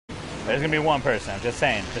There's gonna be one person. I'm just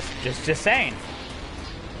saying. Just saying.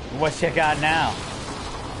 What you got now?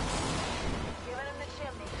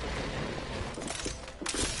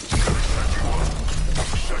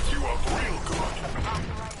 Set you up real good.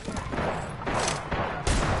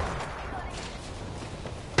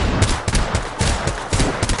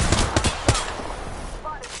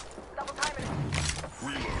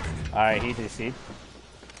 All right, he DC'd.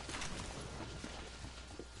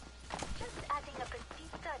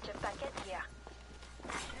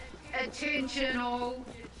 Attention all,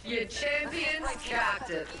 your champion's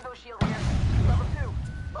captive.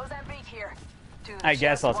 I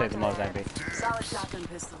guess I'll take the Mozambique. Solid shotgun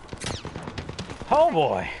pistol. Oh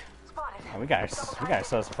boy. Oh, we got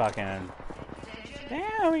ourselves a fucking.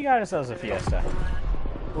 Damn, we got ourselves a Fiesta.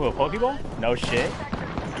 Ooh, a Pokeball? No shit.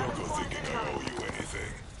 Don't go thinking I owe you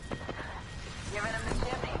anything. Giving him the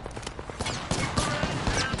chimney.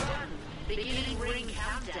 Beginning ring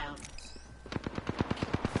countdown.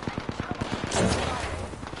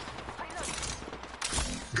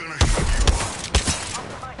 Gonna shut you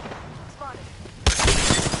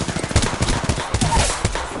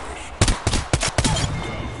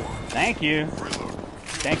Thank you.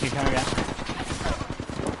 Thank you, coming back.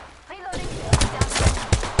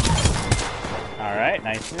 Alright,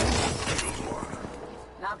 nice.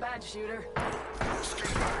 Not bad, shooter.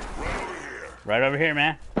 Right over here,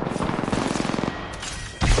 man.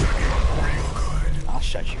 I'll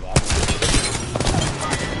shut you up.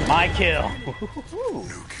 My kill. New kill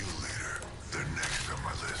leader. They're next on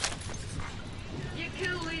my list. Your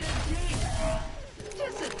kill leader dead.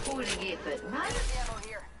 Disappointing effort, mate.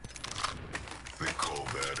 They call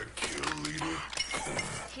that a kill leader?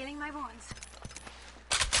 Healing my wounds.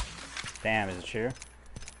 Damn, is it true?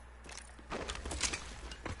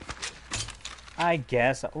 I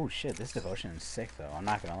guess. Oh shit, this devotion is sick though. I'm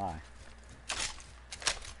not gonna lie.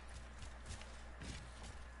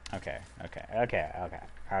 Okay.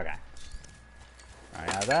 Alright,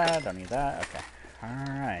 now that, don't need that. Okay.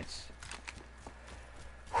 Alright.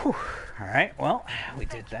 Whew. Alright, well, we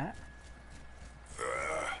did that.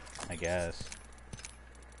 I guess.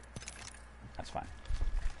 That's fine.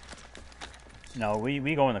 No,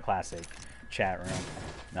 we go in the classic chat room.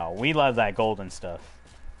 No, we love that golden stuff.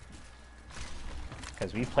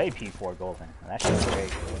 Because we played P4 Golden. That shit's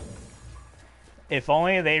great. If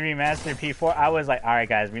only they remastered P4, I was like, alright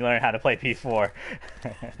guys, we learned how to play P4.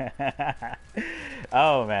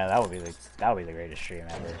 Oh man, that would be the greatest stream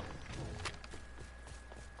ever.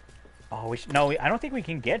 Oh, I don't think we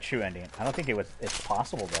can get true ending. I don't think it's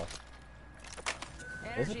possible though.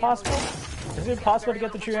 Is it possible? Is it possible to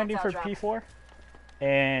get the true ending for P4?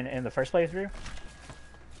 In the first playthrough?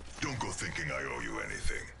 Don't go thinking I owe you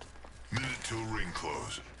anything. Minute till ring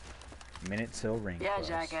close. Minute till ring Yeah, close.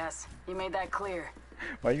 jackass. You made that clear.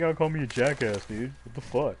 Why you gotta call me a jackass, dude? What the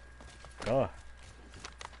fuck? God.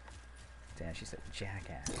 Damn, she said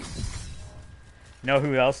jackass. You know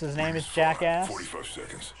who else's name is Jackass? 45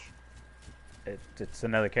 seconds. It's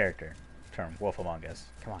another character term. Wolf Among Us.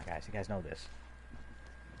 Come on, guys. You guys know this.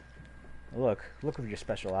 Look with your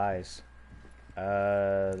special eyes.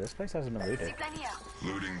 This place hasn't been looted.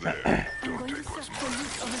 Looting there. Don't take what's mine.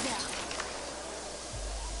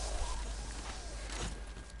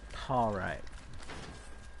 Alright.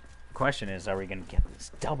 Question is, are we gonna get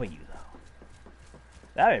this W though?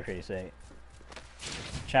 That'd be pretty sick.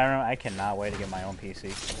 Chat room, I cannot wait to get my own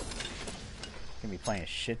PC. Gonna be playing a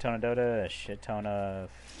shit ton of Dota, a shit ton of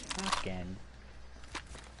fucking.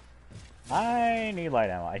 I need light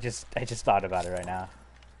ammo. I just thought about it right now.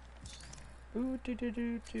 Ooh,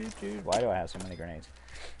 why do I have so many grenades?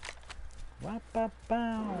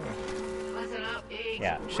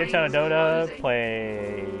 Yeah, shit ton of Dota.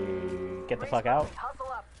 Play. Get the fuck out.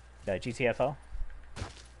 GTFO.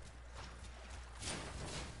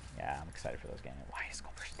 Yeah, I'm excited for those games. Why is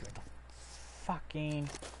Goldberg doing the fucking?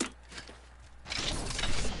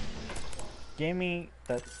 Give me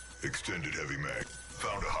the Extended heavy mag.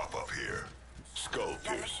 Found a hop up here. Skull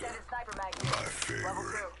piercer. My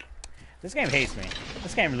favorite. This game hates me.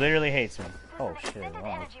 This game literally hates me. Oh shit!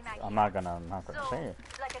 Well, I'm not gonna say it.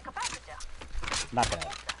 Not gonna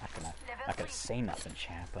say nothing,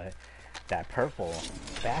 chat. But that purple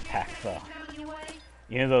backpack though.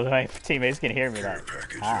 You know, my teammates can hear me. Like,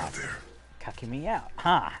 cucking me out,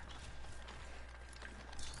 huh?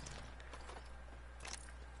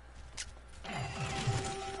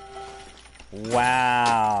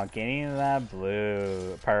 Wow, getting that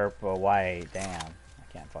blue, purple, white. Damn,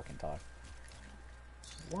 I can't fucking talk.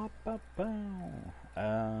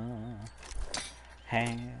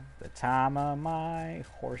 Hang the time of my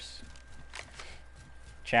horse.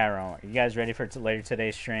 Chat room, are you guys ready for later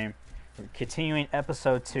today's stream? We're continuing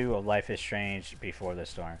episode 2 of Life is Strange Before the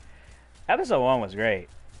Storm. Episode 1 was great.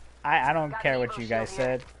 I don't care what you guys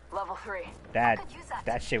said. Level 3. That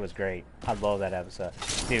shit was great. I love that episode.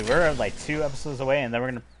 Dude, we're like 2 episodes away, and then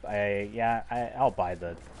we're gonna... I'll buy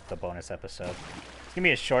the bonus episode. It's gonna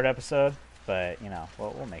be a short episode, but, you know,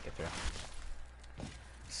 we'll make it through.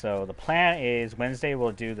 So the plan is Wednesday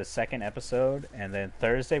we'll do the 2nd episode, and then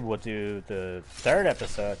Thursday we'll do the 3rd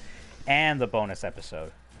episode and the bonus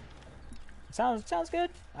episode. Sounds good?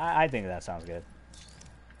 I think that sounds good.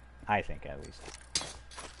 I think, at least.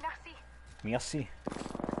 Merci.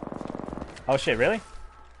 Oh shit, really?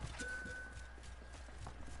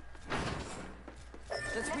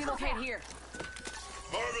 Let's relocate here.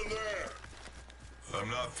 Marvin there! I'm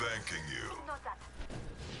not thanking you.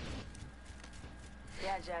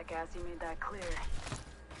 Yeah, jackass, you made that clear.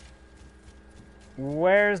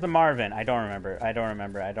 Where's the Marvin? I don't remember.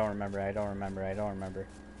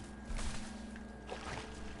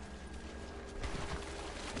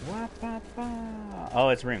 Oh,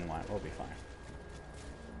 it's ring 1. We'll be fine.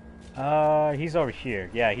 He's over here.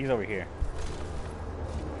 Yeah, he's over here.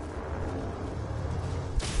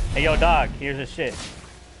 Hey, yo, dog. Here's his shit.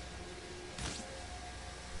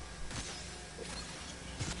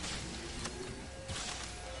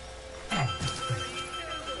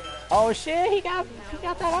 Oh shit! He got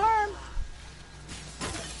that arm.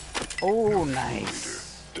 Oh,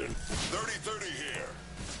 nice. 30-30 here.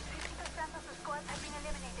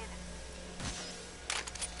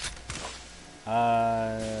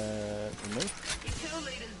 Move. Your kill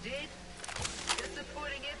leader's dead.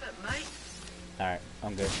 Disappointing effort, mate. Alright,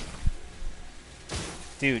 I'm good.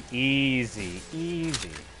 Dude, easy.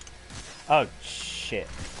 Oh, shit.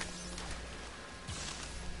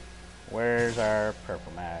 Where's our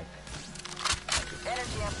purple mag?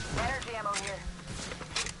 Energy ammo here.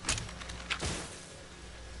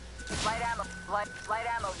 Light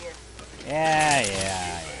ammo here.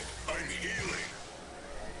 Yeah. I'm healing.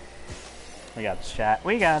 We got this, chat.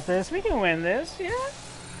 We got this. We can win this, yeah?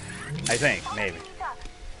 I think, maybe.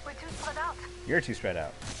 We're too spread out. You're too spread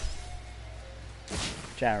out.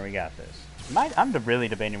 Chat, we got this. I'm really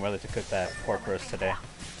debating whether to cook that pork roast today.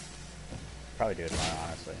 Probably do it tomorrow,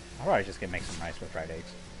 honestly. I'll probably just make some rice with fried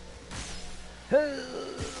eggs.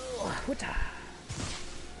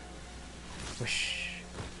 Whoosh.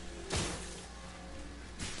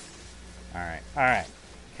 Alright.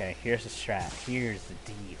 Okay, here's the strat. Here's the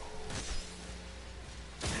deal.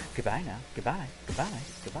 Goodbye now. Goodbye.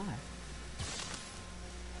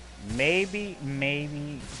 Maybe,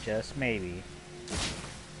 just maybe.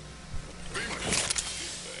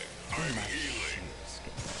 I'm healing.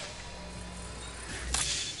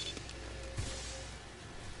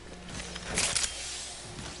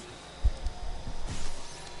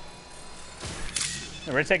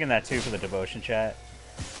 We're taking that too for the devotion chat.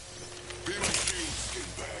 Be my shield, skin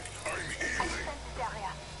bag. I'm healing.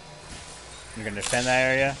 You're gonna defend that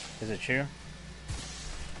area? Is it true?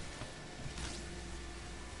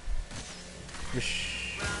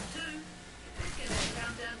 Whoosh. Round 2. Get that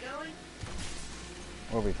countdown going.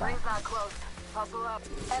 We'll be fine. Ring's not close. Hustle up.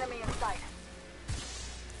 Enemy in sight.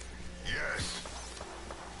 Yes.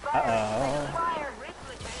 Fire!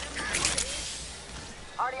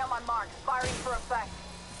 Already on my mark. Firing for effect.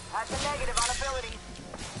 That's a negative on abilities.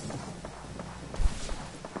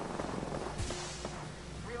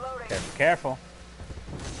 Reloading. Careful.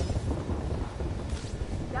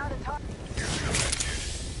 Down to target.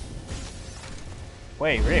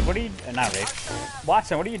 Wait, Rick, what are you... not Rick.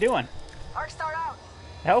 Watson, what are you doing? Arc start out.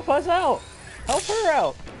 Help us out. Help her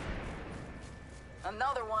out.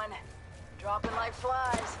 Another one. Dropping like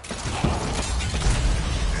flies.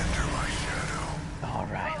 Enter my shadow.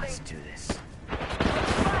 Alright, let's do this.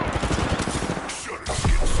 Shut it,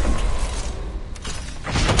 skin suit.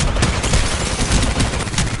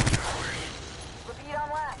 Repeat on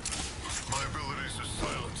left. My abilities are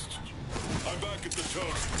silenced. I'm back at the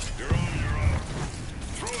tower. You're on your own.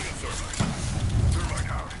 Throwing a thermite.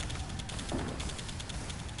 Thermite out.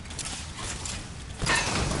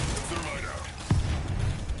 Thermite out.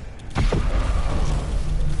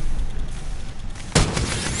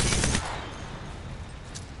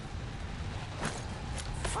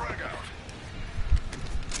 Frag out.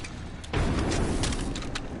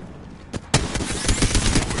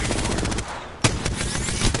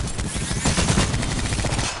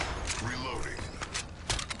 Reloading.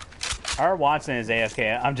 Our Watson is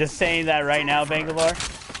AFK. I'm just saying that right now, Bangalore.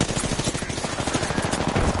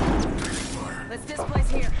 Let's displace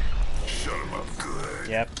here. Shut him up good.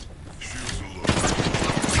 Yep. Shields are low.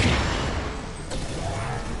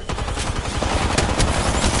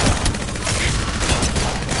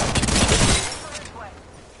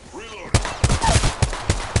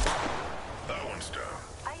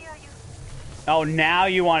 Oh, now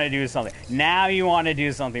you want to do something. Now you want to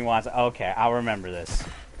do something, Watson. Okay, I'll remember this.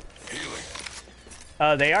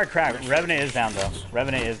 They are cracked. Revenant is down, though.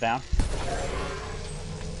 Revenant is down.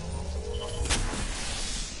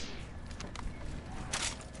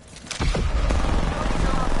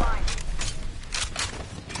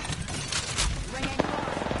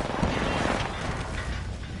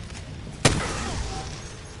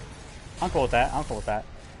 I'm cool with that. I'm cool with that.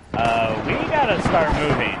 We gotta start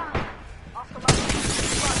moving.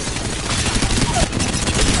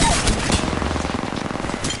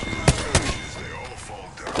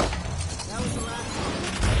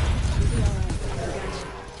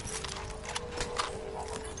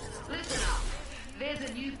 Listen up. There's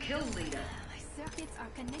a new kill leader. My circuits are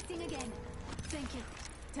connecting again. Thank you.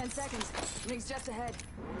 10 seconds. Rings just ahead.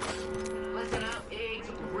 Listen up, eggs.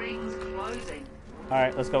 Rings closing.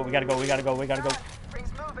 Alright, let's go. We gotta go. We gotta go. We gotta go.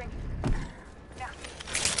 Rings moving.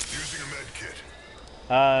 Using a med kit.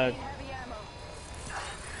 Heavy ammo.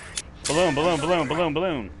 Balloon, balloon, balloon, balloon,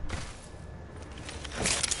 balloon.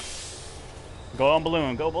 Go on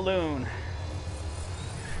balloon. Go balloon.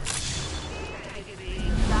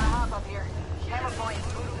 Gotta hop up here. Hammer point.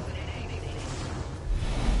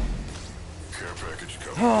 Care package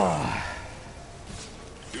coming.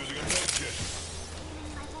 Using a med kit.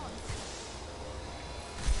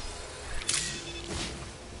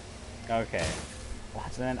 Okay.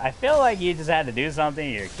 Watson, I feel like you just had to do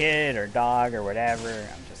something. You're a kid or dog or whatever.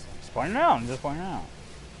 I'm just pointing out. I'm just pointing out.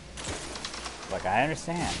 Look, I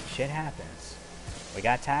understand. Shit happens. We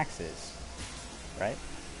got taxes. Right?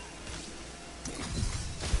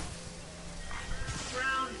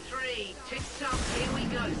 Round 3. Tick tock. Here we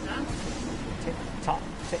go, son. Tick tock,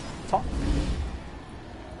 tick tock.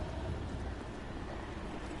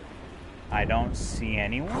 I don't see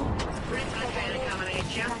anyone. Replicator coming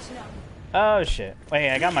at you. Oh shit. Wait,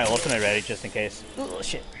 I got my ultimate ready just in case. Oh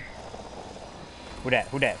shit. Who dat?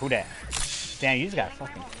 Who dat? Who dat? Damn, you just got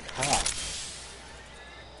fucking caught.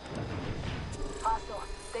 Hostile.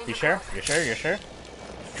 Danger You sure? close. You sure? You sure?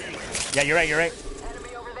 Yeah, you're right, you're right.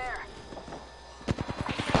 Enemy over there.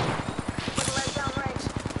 Putting lead down range.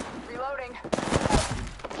 Reloading.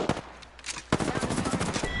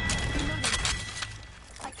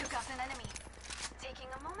 I took out an enemy. Taking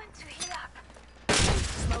a moment to heal up.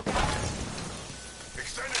 Smoke out.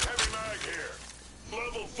 Extended heavy mag here.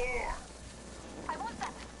 Level 4. I want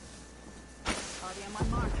that. Already on my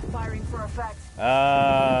mark. Firing for effect.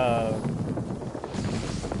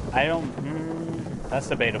 I don't. That's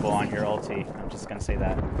debatable on your ulti. I'm just gonna say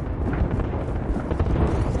that.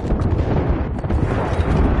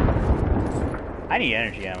 I need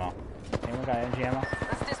energy ammo. Anyone got energy ammo?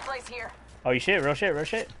 Let's displace here. Oh, you shit, real shit, real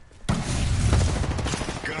shit.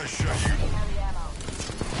 Gonna shut you. Heavy ammo.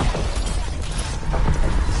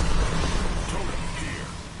 Totem here.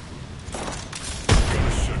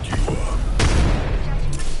 Gonna shut you up.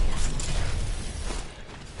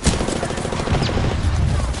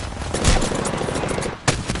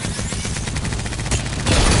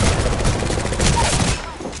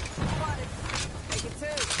 Take it two.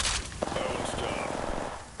 That one's done.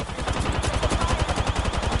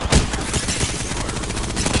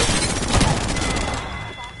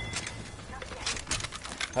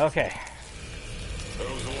 Okay. That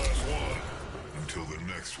was the last one. Until the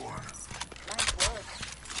next one. Nice work.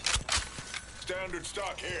 Standard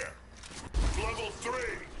stock here. Level 3.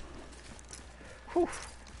 Whew.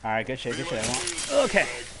 Alright, good shit, good shit. Healing. Okay.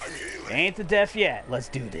 I'm healing. Ain't the death yet. Let's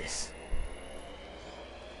do this.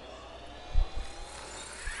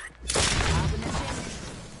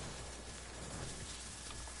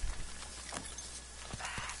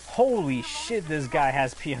 Holy shit, this guy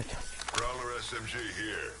has POW. Prowler SMG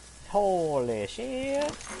here. Holy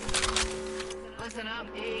shit. Listen up,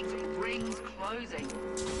 eggs. Rings closing.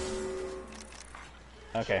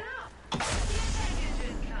 Okay.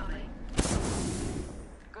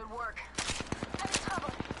 Good work.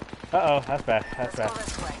 Uh-oh, that's bad. That's Let's go bad.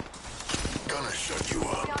 this way. Gonna shut you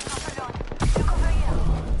up.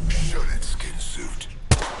 Pardon. Shut it, skin suit.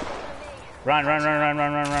 Run, run, run, run,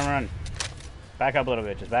 run, run, run, run. Back up a little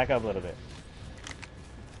bit. Just back up a little bit.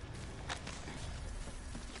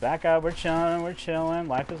 Back up. We're chilling. We're chilling.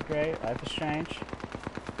 Life is great. Life is strange.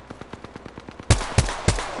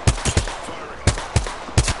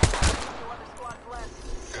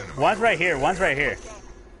 One's right here. One's right here.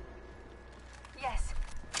 Yes.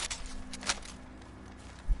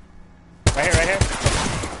 Right here, right here.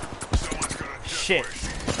 Someone's gonna Shit.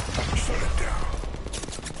 shut it down.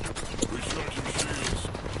 Recharging shields.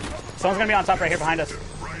 Someone's gonna be on top right here behind us.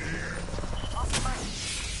 Right here.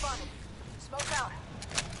 Smoke out.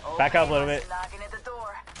 Back up a little bit. Knocking at the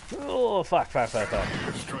door. Oh, fuck. Strike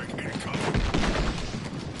incoming.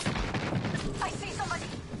 I see somebody.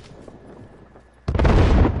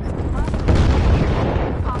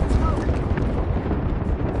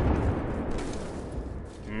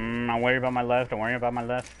 I'm worried about my left. I'm worried about my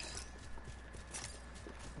left.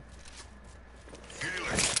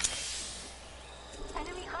 Healing.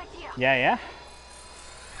 Enemy right here. Yeah.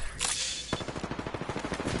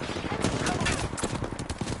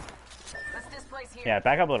 Let's displace here. Yeah,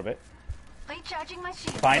 back up a little bit. Recharging my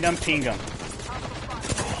shield. Find them, ping them.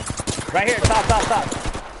 Right here, top.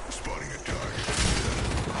 Spotting a target.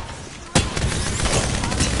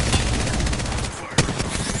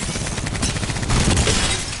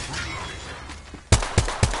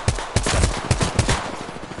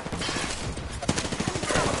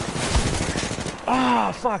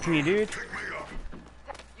 Ah, fuck me, dude. Pick me up.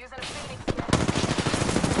 Using a phoenix.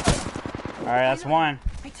 Alright, that's one.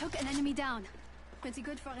 I took an enemy down. Pretty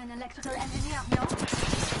good for an electrical engineer, no?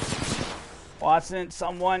 Watson,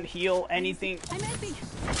 someone heal anything. I'm empty.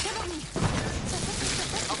 Cover me.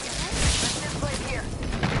 Let's displace here.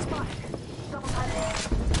 Spot.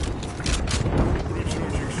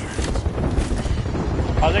 Recharging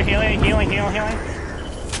shield. Oh, they're healing.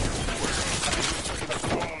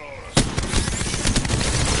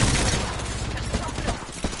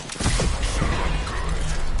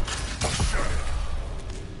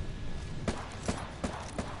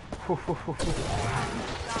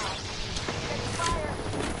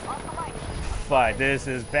 Fuck, this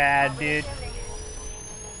is bad, dude.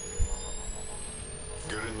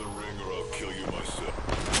 Get in the ring or I'll kill you myself.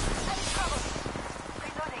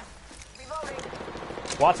 Reloading.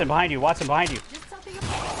 Watson, behind you. Just something up. I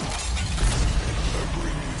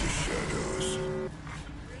bring you the shadows.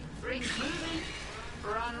 Rings moving.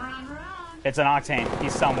 Run. It's an Octane.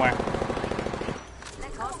 He's somewhere.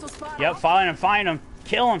 Hostile spot. Yep, find him.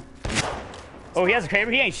 Kill him. Oh, he has a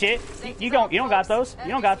Kraber. He ain't shit. You don't got those.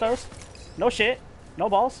 No shit. No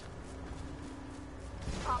balls.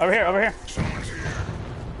 Over here. Someone's here.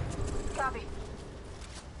 Copy.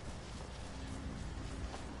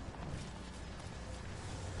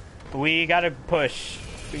 We gotta push.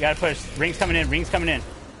 Rings coming in.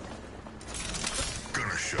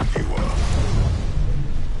 Gonna shut you up.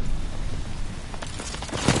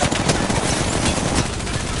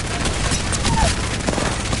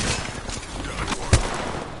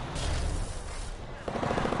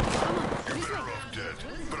 Dead,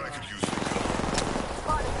 but I could use it.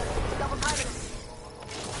 Spotted. Double timing.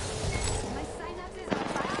 My synapses are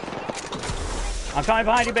firing. I'm coming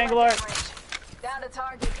behind you, Bangalore. Down to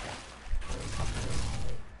target.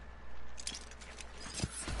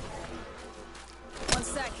 One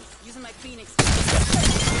sec. Using my phoenix.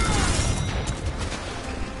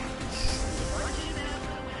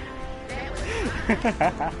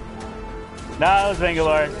 No, that was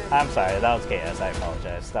Bangalore. I'm sorry. That was KS. I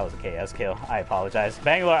apologize. That was a KS kill. I apologize.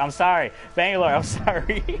 Bangalore, I'm sorry.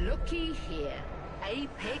 Looky here.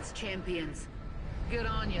 Apex champions. Good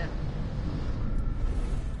on ya.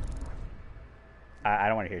 I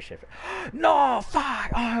don't want to hear shit. No,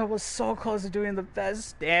 fuck. Oh, I was so close to doing the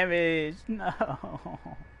best damage. No.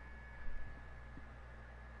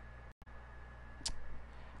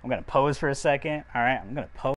 I'm going to pose for a second. All right, I'm going to pose.